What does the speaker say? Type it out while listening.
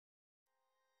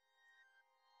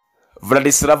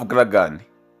Vladislava Galagan,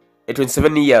 a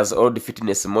 27 years old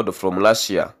fitness model from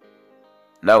Russia,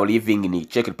 now living in the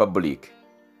Czech Republic.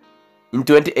 In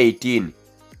 2018,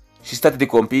 she started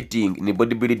competing in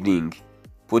bodybuilding,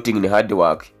 putting in hard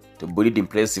work to build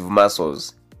impressive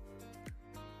muscles.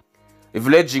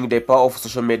 Leveraging the power of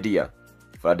social media,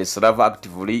 Vladislava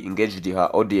actively engaged her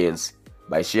audience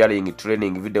by sharing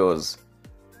training videos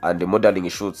and modeling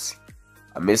shoots,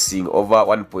 amassing over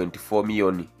 1.4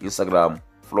 million Instagram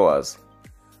followers.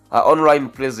 Her online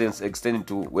presence extended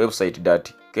to websites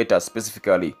that cater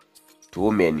specifically to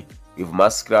women with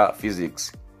muscular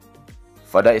physiques,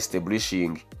 further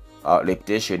establishing her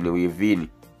reputation within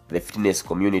the fitness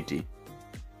community.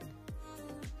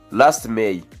 Last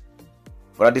May,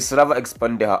 Vladislava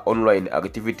expanded her online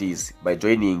activities by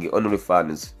joining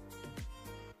OnlyFans.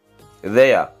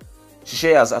 There, she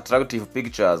shares attractive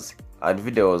pictures and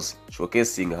videos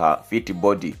showcasing her fit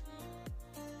body.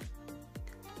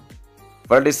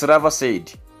 Vladislava said,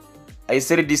 "I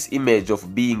sell this image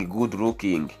of being good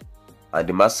looking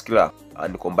and muscular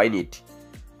and combine it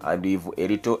and with a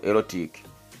little erotic.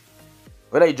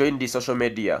 When I joined the social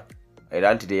media, I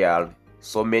learned there are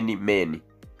so many men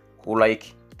who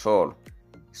like tall,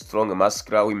 strong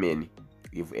muscular women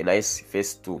with a nice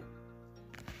face too.